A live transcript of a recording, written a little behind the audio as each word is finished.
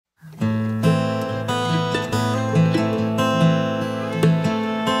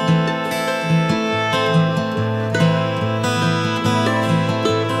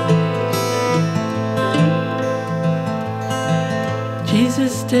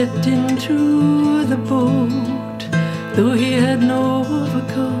stepped into the boat, though he had no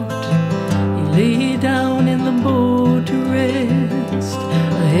overcoat. He lay down in the boat to rest,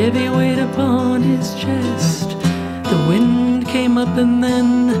 a heavy weight upon his chest. The wind came up and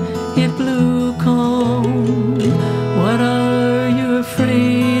then it blew calm. What are you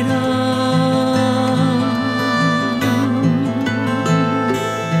afraid of?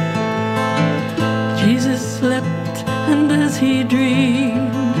 Jesus slept, and as he dreamed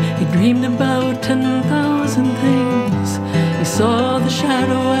about 10,000 things. He saw the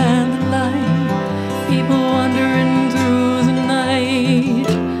shadow and the light, people wandering through the night,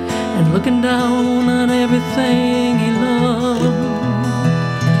 and looking down on everything he loved.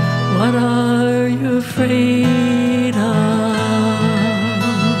 What are you afraid of?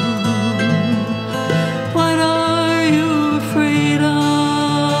 What are you afraid of?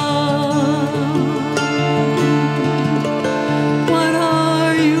 What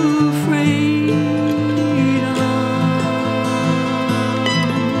are you afraid of?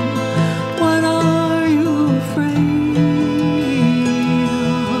 What are you afraid of?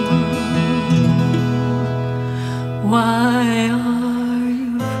 Why are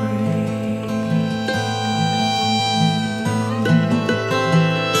you afraid?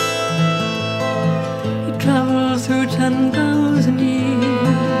 He traveled through 10,000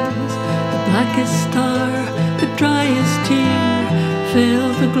 years. The blackest star, the driest tear,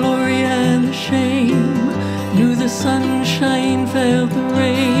 felt the glory and the shame, knew the sunshine, felt the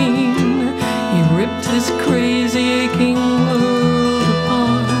rain. He ripped this crazy aching world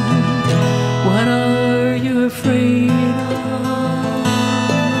apart. What are you afraid of?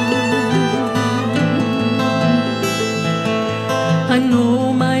 I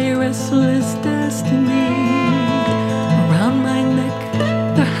know my restless destiny. Around my neck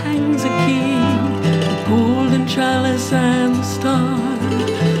there hangs a key, the golden chalice and the star,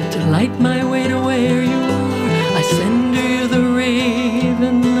 to light my way to where you are. I send you the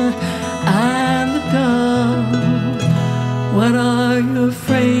raven and the dove. What are you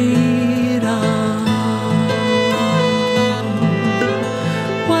afraid of?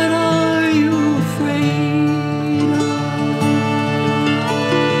 What are you afraid of?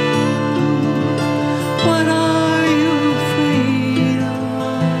 What are you afraid of?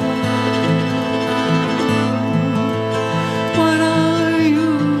 What are you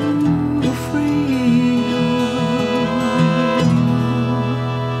afraid of?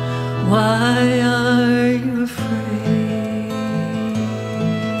 Why are you afraid?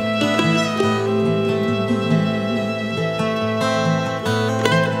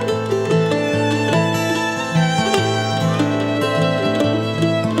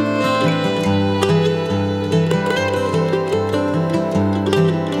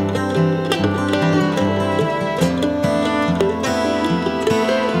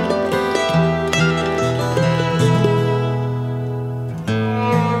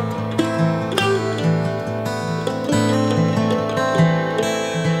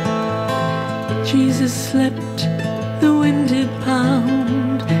 Jesus slept, the wind did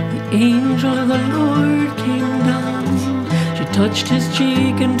pound, the angel of the Lord came down. She touched his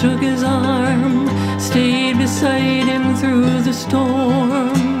cheek and took his arm, stayed beside him through the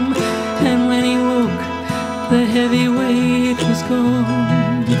storm. And when he woke, the heavy weight was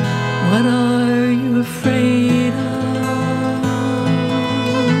gone. What are you afraid of?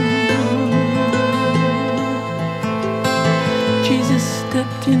 Jesus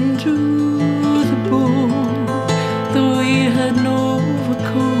stepped into the boat, though he had no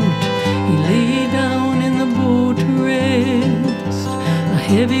overcoat. He lay down in the boat to rest, a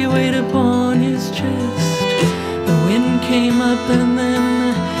heavy weight upon his chest. The wind came up and